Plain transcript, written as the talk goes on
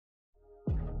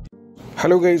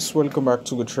Hello guys, welcome back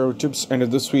to Guitar Tips, and in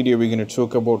this video we're going to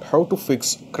talk about how to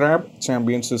fix Crab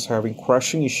Champions is having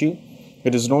crashing issue.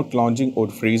 It is not launching or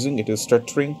freezing, it is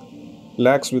stuttering,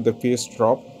 lags with the pace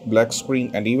drop, black screen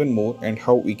and even more, and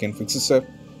how we can fix this up.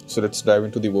 So let's dive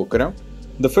into the workaround.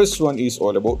 The first one is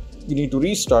all about you need to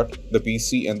restart the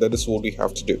PC, and that is what we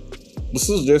have to do.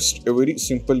 This is just a very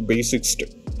simple basic step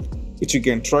which you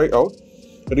can try out.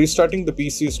 Restarting the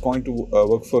PC is going to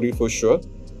work for you for sure.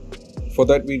 For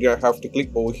that, we have to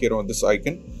click over here on this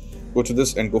icon, go to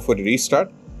this and go for a restart.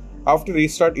 After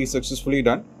restart is successfully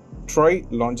done, try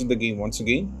launching the game once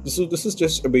again. This is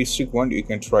just a basic one you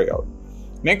can try out.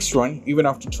 Next one, even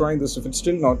after trying this, if it's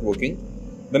still not working,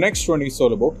 the next one is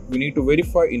all about we need to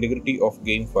verify integrity of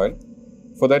game file.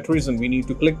 For that reason, we need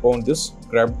to click on this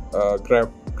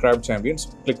Crab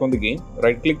Champions, click on the game,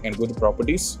 right click and go to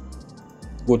properties,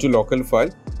 go to local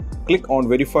file, click on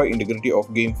verify integrity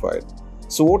of game file.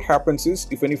 So what happens is,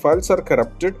 if any files are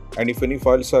corrupted and if any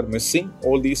files are missing,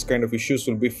 all these kind of issues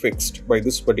will be fixed by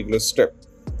this particular step.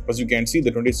 As you can see,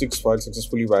 the 26 files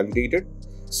successfully validated.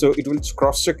 So it will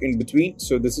cross-check in between.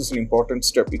 So this is an important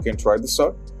step. You can try this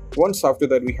out. Once after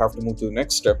that, we have to move to the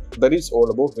next step. That is all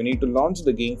about we need to launch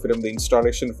the game from the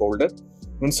installation folder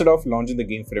instead of launching the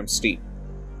game from Steam.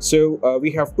 So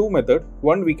we have two methods.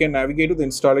 One, we can navigate to the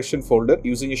installation folder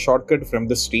using a shortcut from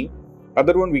the Steam.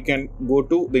 Other one, we can go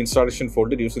to the installation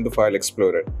folder using the File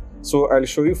Explorer. So I'll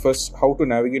show you first how to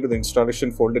navigate to the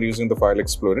installation folder using the File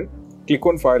Explorer. Click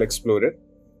on File Explorer.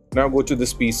 Now go to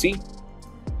this PC.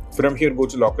 From here, go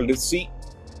to local disk C.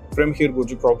 From here, go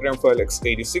to program file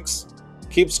x86.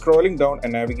 Keep scrolling down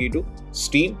and navigate to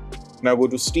Steam. Now go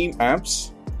to Steam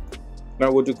Apps.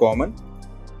 Now go to Common.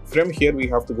 From here, we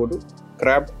have to go to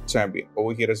Crab Champion.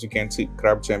 Over here, as you can see,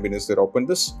 Crab Champion is there. Open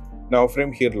this. Now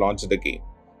from here, launch the game.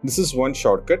 This is one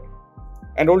shortcut.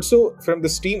 And also from the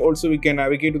Steam also we can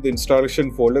navigate to the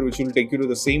installation folder, which will take you to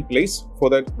the same place.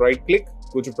 For that, right click,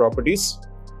 go to properties,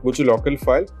 go to local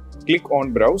file, click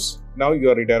on browse. Now you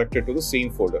are redirected to the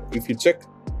same folder. If you check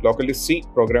local disk C,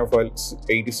 program file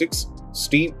 86,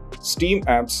 Steam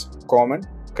Apps, Common,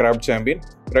 Crab Champion,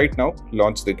 right now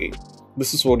launch the game.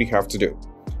 This is what you have to do.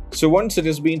 So once it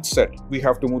has been set, we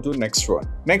have to move to the next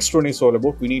one. Next one is all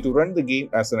about we need to run the game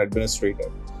as an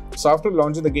administrator. So after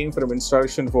launching the game from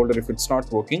installation folder, if it's not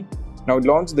working, now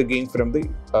launch the game from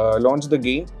the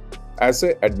game as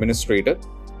an administrator.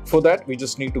 For that, we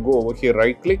just need to go over here,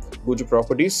 right click, go to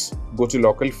properties, go to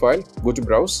local file, go to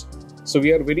browse. So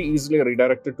we are very easily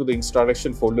redirected to the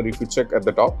installation folder if you check at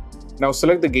the top. Now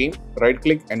select the game, right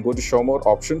click and go to show more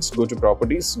options, go to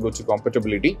properties, go to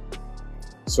compatibility.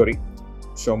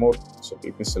 Show more. So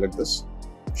let me select this.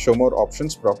 Show more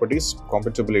options, properties,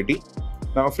 compatibility.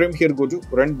 Now from here, go to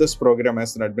run this program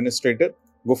as an administrator,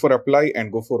 go for apply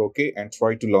and go for OK and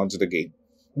try to launch the game.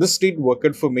 This did work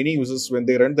out for many users when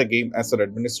they run the game as an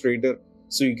administrator,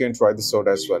 so you can try this out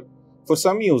as well. For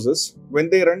some users, when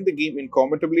they run the game in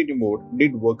compatibility mode,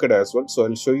 did work out as well, so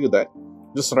I'll show you that.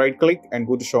 Just right click and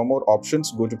go to show more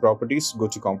options, go to properties, go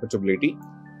to compatibility.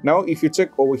 Now if you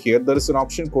check over here, there is an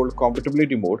option called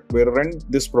compatibility mode where run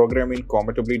this program in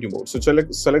compatibility mode. So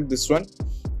select this one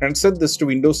and set this to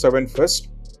Windows 7 first.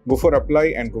 Go for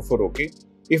apply and go for OK.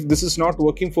 If this is not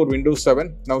working for Windows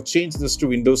 7, now change this to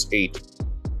Windows 8.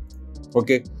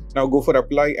 Okay, now go for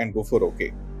apply and go for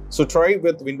OK. So try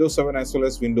with Windows 7 as well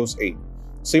as Windows 8.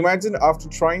 So imagine after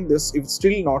trying this, if it's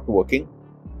still not working,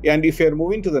 and if you're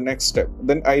moving to the next step,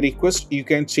 then I request you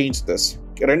can change this.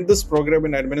 Run this program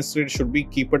in administrator should be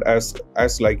keep it as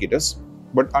like it is,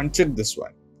 but uncheck this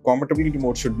one. Compatibility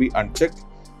mode should be unchecked,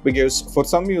 because for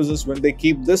some users, when they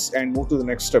keep this and move to the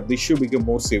next step, the issue become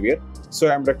more severe. So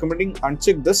I'm recommending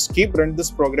uncheck this, keep run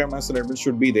this program as an admin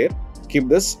should be there, keep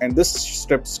this, and this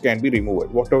steps can be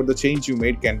removed. Whatever the change you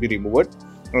made can be removed,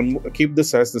 and keep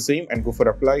this as the same and go for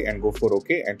apply and go for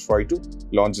OK and try to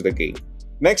launch the game.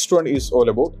 Next one is all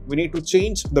about we need to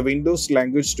change the Windows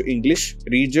language to English,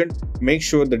 region, make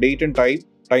sure the date and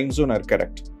time zone are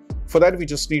correct. For that, we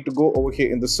just need to go over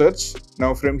here in the search.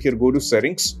 Now from here, go to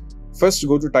settings. First,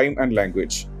 go to time and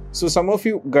language. So some of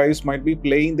you guys might be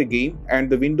playing the game and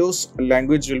the Windows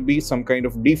language will be some kind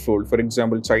of default, for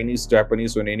example, Chinese,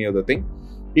 Japanese, or any other thing.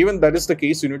 Even that is the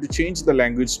case, you need to change the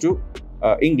language to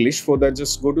English. For that,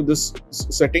 just go to this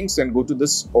settings and go to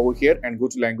this over here and go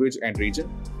to language and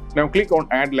region. Now click on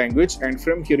add language, and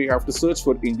from here you have to search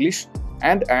for English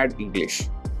and add English.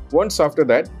 Once after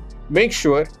that, make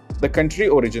sure the country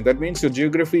origin, that means your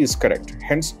geography is correct.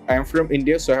 Hence, I am from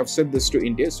India, so I have set this to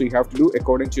India. So you have to do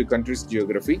according to your country's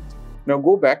geography. Now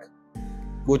go back,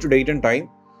 go to date and time.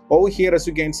 Over here, as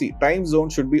you can see, time zone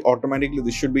should be automatically,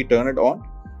 this should be turned on.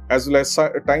 as well as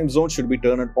time zone should be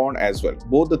turned on as well.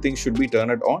 Both the things should be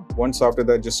turned on. Once after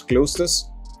that, just close this,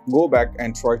 go back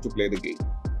and try to play the game.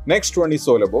 Next one is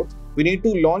all about, we need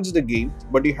to launch the game,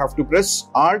 but you have to press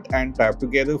Alt and Tab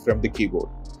together from the keyboard.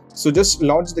 So just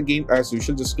launch the game as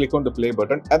usual, just click on the play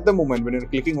button. At the moment when you're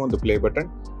clicking on the play button,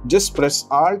 just press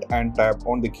Alt and Tab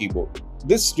on the keyboard.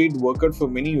 This did work out for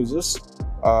many users.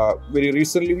 Very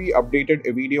recently we updated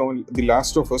a video on the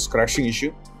Last of Us crashing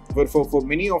issue. But for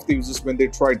many of the users, when they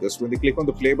tried this, when they click on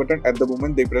the play button, at the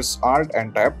moment they press Alt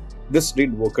and Tab, this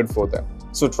did work out for them.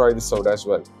 So try this out as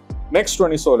well. Next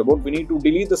one is all about, we need to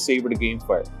delete the saved game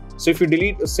file. So if you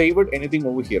delete saved anything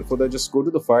over here, for that just go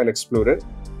to the File Explorer,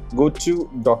 go to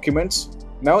Documents.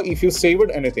 Now if you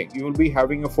saved anything, you will be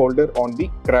having a folder on the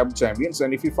Crab Champions,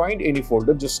 and if you find any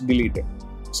folder, just delete it.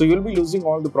 So you will be losing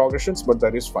all the progressions, but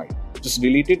that is fine. Just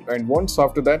delete it, and once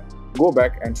after that, go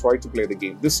back and try to play the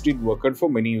game. This did work out for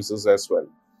many users as well.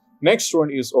 Next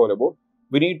one is all about,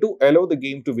 we need to allow the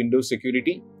game to Windows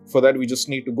Security. For that, we just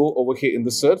need to go over here in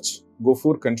the search, go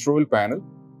for Control Panel.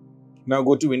 Now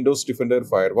go to Windows Defender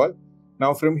Firewall.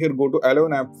 Now from here, go to Allow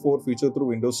an App for Feature through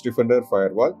Windows Defender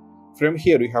Firewall. From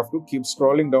here, you have to keep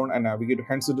scrolling down and navigate,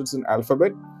 hence it is in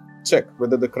alphabet. Check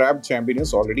whether the Crab Champion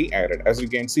is already added. As you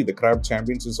can see, the Crab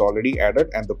Champions is already added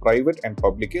and the private and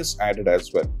public is added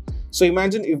as well. So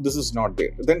imagine if this is not there,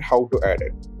 then how to add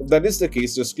it? If that is the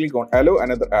case, just click on Allow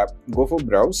Another App, go for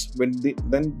Browse.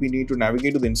 Then we need to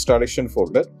navigate to the installation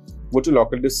folder, go to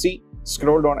Local Disk C,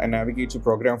 scroll down and navigate to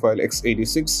Program File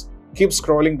x86. Keep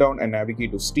scrolling down and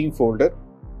navigate to Steam folder,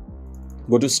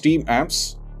 go to Steam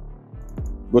Apps,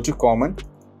 go to Common,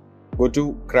 go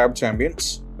to Crab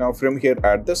Champions. Now from here,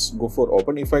 add this, go for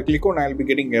Open. If I click on, I'll be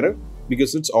getting error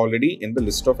because it's already in the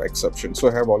list of exceptions. So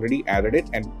I have already added it,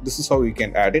 and this is how you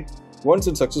can add it. Once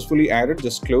it's successfully added,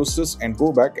 just close this and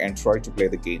go back and try to play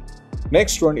the game.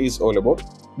 Next one is all about,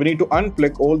 we need to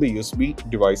unplug all the USB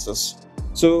devices.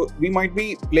 So we might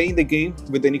be playing the game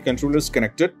with any controllers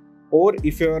connected, or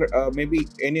if you're maybe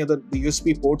any other, the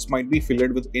USB ports might be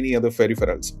filled with any other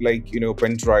peripherals like,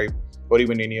 pen drive, or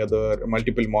even any other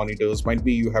multiple monitors. Might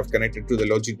be you have connected to the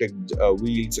Logitech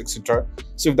wheels, etc.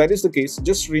 So if that is the case,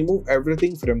 just remove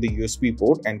everything from the USB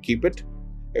port and keep it,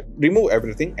 remove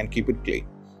everything and keep it clean.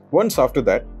 Once after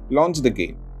that, launch the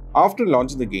game. After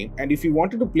launching the game, and if you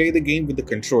wanted to play the game with the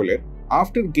controller,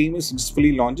 after the game is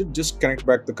successfully launched, just connect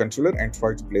back the controller and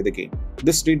try to play the game.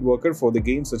 This did work out for the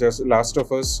games such as Last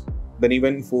of Us, then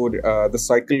even for the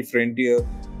Cycle Frontier,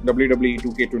 WWE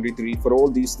 2K23, for all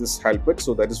these, this helped it.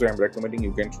 So that is why I'm recommending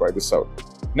you can try this out.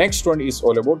 Next one is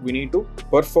all about, we need to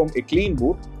perform a clean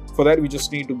boot. For that, we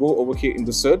just need to go over here in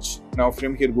the search. Now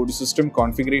from here, go to System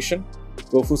Configuration,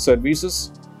 go for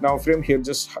Services. Now from here,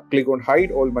 just click on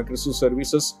Hide All Microsoft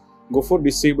Services, go for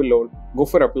Disable All, go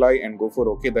for Apply and go for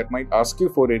OK. That might ask you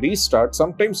for a restart.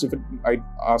 Sometimes if it might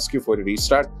ask you for a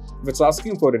restart, if it's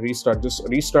asking for a restart, just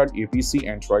restart your PC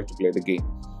and try to play the game.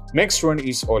 Next one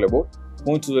is all about,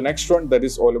 move to the next one, that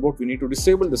is all about, we need to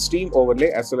disable the Steam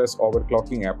overlay as well as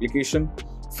overclocking application.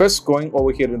 First, going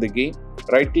over here in the game,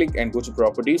 right click and go to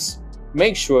Properties.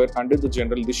 Make sure under the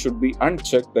General, this should be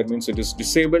unchecked. That means it is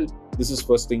disabled. This is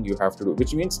first thing you have to do,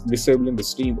 which means disabling the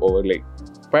Steam overlay.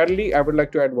 Parallelly, I would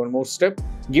like to add one more step.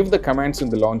 Give the commands in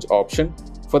the launch option.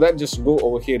 For that, just go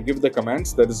over here, give the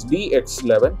commands, that is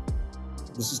DX11.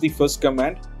 This is the first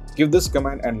command. Give this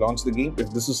command and launch the game.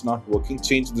 If this is not working,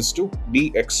 change this to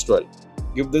DX12.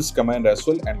 Give this command as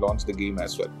well and launch the game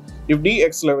as well. If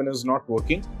DX11 is not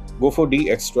working, go for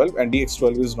DX12, and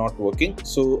DX12 is not working.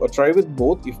 So try with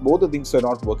both. If both the things are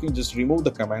not working, just remove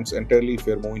the commands entirely if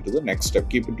you're moving to the next step.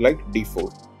 Keep it like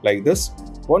default, like this.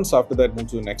 Once after that, move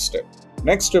to the next step.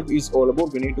 Next step is all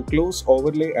about, we need to close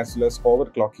overlay as well as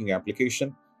overclocking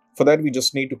application. For that, we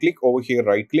just need to click over here,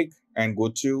 right click and go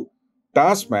to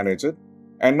Task Manager.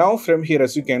 And now from here,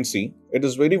 as you can see, it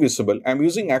is very visible. I'm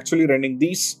using actually running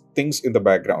these things in the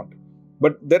background.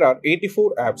 But there are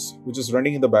 84 apps which is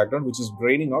running in the background, which is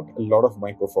draining out a lot of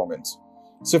my performance.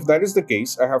 So if that is the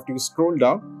case, I have to scroll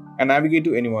down and navigate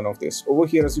to any one of this. Over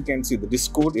here, as you can see, the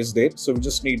Discord is there. So we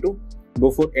just need to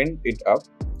go for end it up.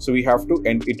 So we have to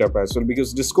end it up as well,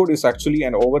 because Discord is actually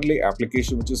an overlay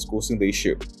application which is causing the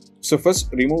issue. So first,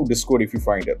 remove Discord if you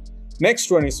find it.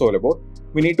 Next one is all about,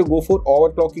 we need to go for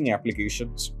overclocking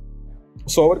applications.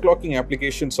 So overclocking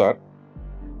applications are,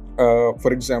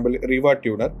 for example, Riva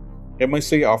Tuner,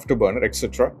 MSI Afterburner,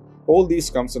 etc. All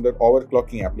these comes under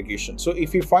overclocking application. So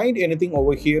if you find anything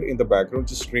over here in the background,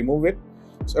 just remove it.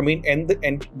 So,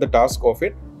 end the task of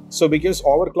it. So because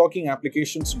overclocking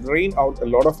applications drain out a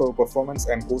lot of our performance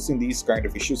and causing these kind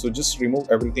of issues, so just remove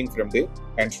everything from there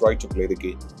and try to play the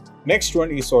game. Next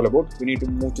one is all about we need to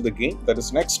move to the game. That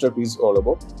is, next step is all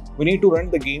about we need to run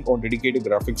the game on dedicated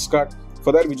graphics card.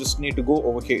 For that, we just need to go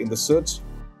over here in the search,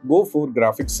 go for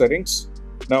graphics settings.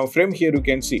 Now from here you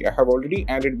can see I have already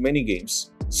added many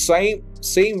games. Same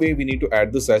way we need to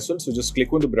add this as well. So just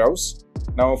click on the browse.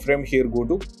 Now from here go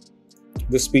to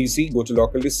this PC, go to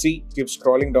local disk C, keep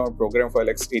scrolling down program file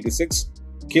x86,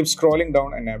 keep scrolling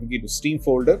down and navigate to Steam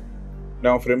folder.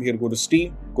 Now from here go to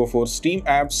Steam, go for Steam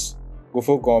apps, go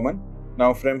for common.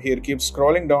 Now from here keep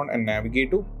scrolling down and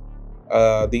navigate to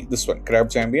this one, Crab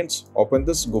Champions. Open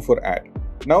this, go for add.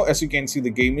 Now as you can see the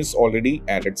game is already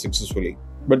added successfully.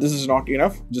 But this is not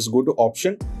enough. Just go to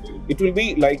option. It will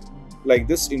be like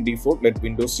this in default. Let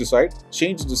Windows decide.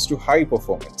 Change this to high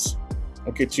performance.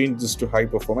 Okay, change this to high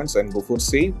performance and go for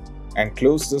save and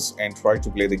close this and try to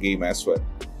play the game as well.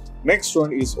 Next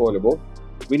one is all about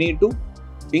we need to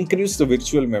increase the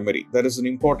virtual memory. That is an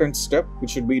important step which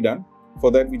should be done.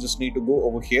 For that we just need to go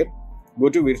over here, go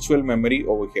to virtual memory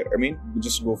over here. I mean, we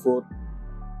just go for,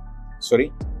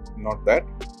 sorry, not that.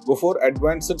 Go for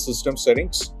advanced system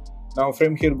settings. Now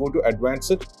from here go to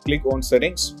advanced, click on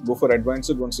settings, go for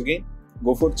advanced once again,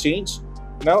 go for change.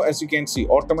 Now as you can see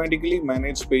automatically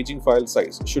manage paging file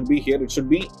size should be here. It should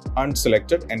be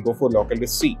unselected and go for local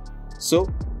disk C. So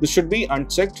this should be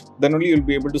unchecked, then only you'll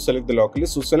be able to select the local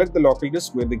disk. So select the local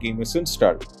disk where the game is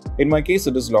installed. In my case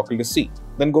it is local disk C.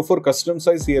 Then go for custom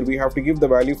size. Here we have to give the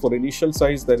value for initial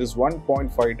size, that is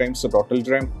 1.5 times the total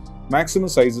RAM. Maximum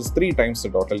size is 3 times the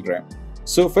total RAM.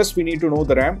 So first we need to know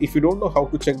the RAM. If you don't know how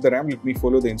to check the RAM, let me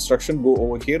follow the instruction. Go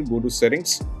over here, go to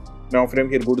settings. Now from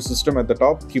here go to system at the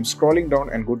top, keep scrolling down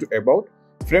and go to about.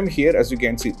 From here as you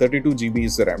can see 32 GB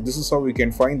is the RAM. This is how we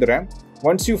can find the RAM.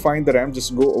 Once you find the RAM,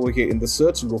 just go over here in the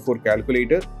search, go for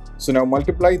calculator. So now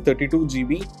multiply 32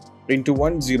 GB into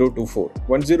 1024.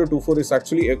 1024 is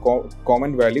actually a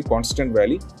common value, constant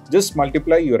value. Just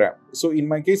multiply your RAM. So in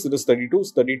my case it is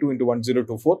 32 into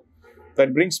 1024.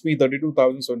 That brings me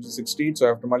 32,768. So I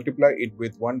have to multiply it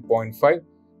with 1.5.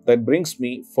 That brings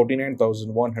me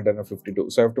 49,152.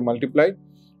 So I have to multiply.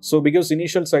 So because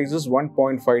initial size is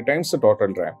 1.5 times the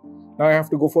total RAM. Now I have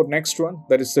to go for next one.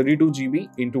 That is 32 GB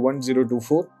into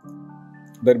 1024.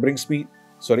 That brings me,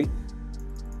 32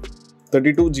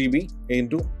 GB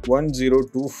into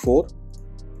 1024.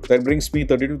 That brings me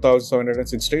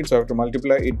 32,768. So I have to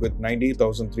multiply it with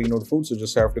 98,304. So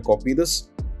just have to copy this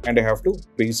and I have to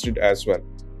paste it as well.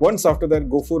 Once after that,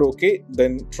 go for OK,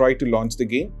 then try to launch the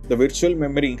game. The virtual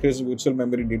memory, increased virtual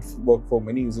memory did work for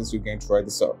many users. You can try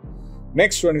this out.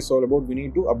 Next one is all about we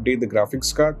need to update the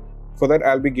graphics card. For that,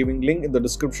 I'll be giving link in the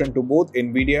description to both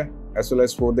NVIDIA as well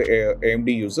as for the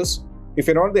AMD users. If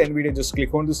you're on the NVIDIA, just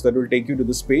click on this. That will take you to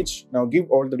this page. Now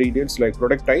give all the details like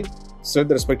product type, select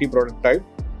the respective product type.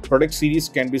 Product series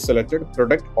can be selected,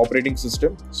 product operating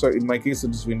system. So in my case, it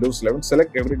is Windows 11.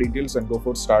 Select every details and go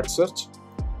for start search.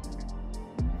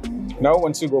 Now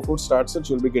once you go for start search,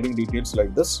 you'll be getting details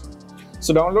like this.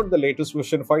 So download the latest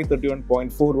version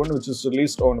 531.41 which is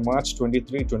released on March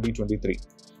 23, 2023.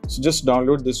 So just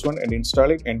download this one and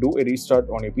install it and do a restart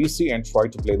on your PC and try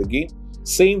to play the game.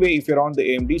 Same way, if you're on the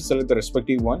AMD, select the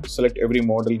respective one, select every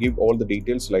model, give all the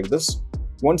details like this.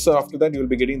 Once after that, you'll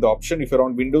be getting the option. If you're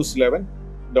on Windows 11,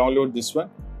 download this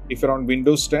one. If you're on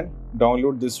Windows 10,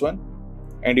 download this one.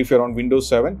 And if you're on Windows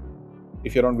 7,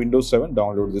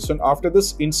 download this one. After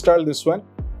this, install this one,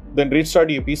 then restart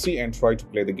your PC and try to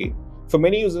play the game. For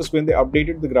many users, when they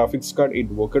updated the graphics card, it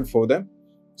worked for them.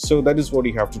 So that is what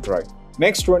you have to try.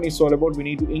 Next one is all about we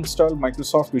need to install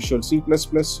Microsoft Visual C++.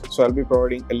 So I'll be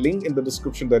providing a link in the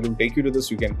description that will take you to this.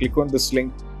 You can click on this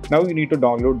link. Now you need to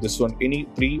download this one. Any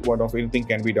one of anything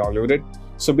can be downloaded.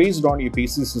 So based on your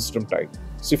PC system type.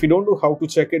 So if you don't know how to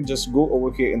check it, just go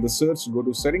over here in the search, go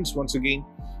to settings once again.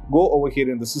 Go over here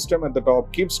in the system at the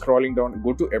top, keep scrolling down,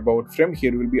 go to about. From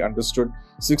here will be understood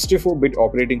 64-bit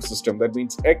operating system. That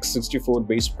means x64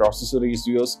 based processor is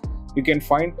used. You can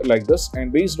find like this,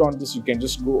 and based on this you can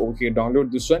just go over here, download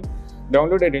this one,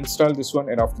 download and install this one,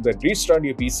 and after that restart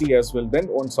your PC as well. Then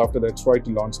once after that, try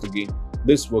to launch the game.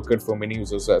 This worked for many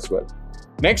users as well.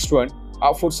 Next one,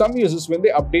 for some users, when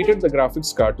they updated the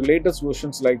graphics card to latest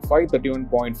versions like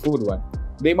 531.41,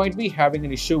 they might be having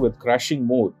an issue with crashing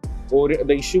mode, or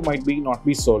the issue might be not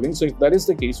be solving. So if that is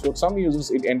the case, for some users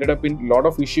it ended up in a lot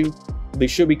of issue. The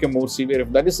issue become more severe.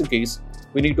 If that is the case,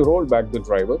 we need to roll back the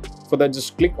driver. For that,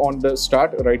 just click on the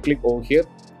start, right click over here,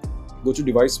 go to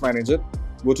device manager,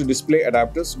 go to display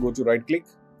adapters, go to right click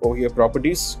over here,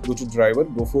 properties, go to driver,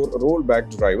 go for roll back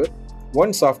driver.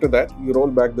 Once after that, you roll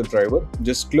back the driver,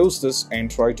 just close this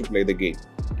and try to play the game.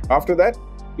 After that,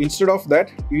 instead of that,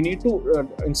 you need to,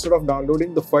 instead of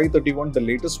downloading the 531, the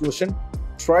latest version,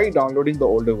 try downloading the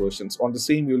older versions. On the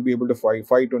same, you'll be able to find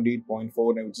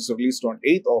 528.4, which is released on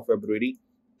 8th of February.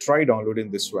 Try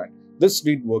downloading this one. This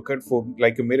did work out for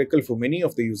like a miracle for many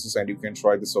of the users, and you can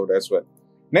try this out as well.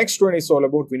 Next one is all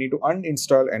about we need to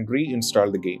uninstall and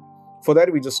reinstall the game. For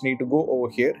that, we just need to go over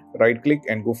here, right click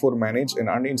and go for manage and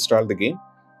uninstall the game.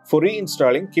 For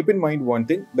reinstalling, keep in mind one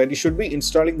thing, that you should be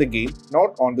installing the game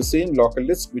not on the same local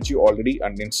disk which you already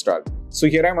uninstalled. So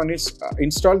here I am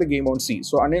install the game on C.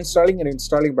 So uninstalling and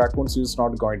installing back on C is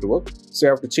not going to work. So you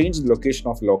have to change the location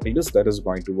of local disk. That is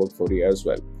going to work for you as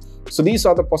well. So these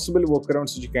are the possible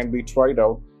workarounds which can be tried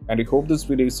out. And I hope this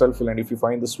video is helpful. And if you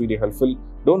find this video helpful,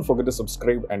 don't forget to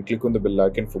subscribe and click on the bell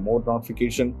icon for more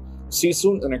notification. See you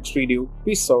soon in the next video.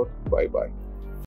 Peace out. Bye bye.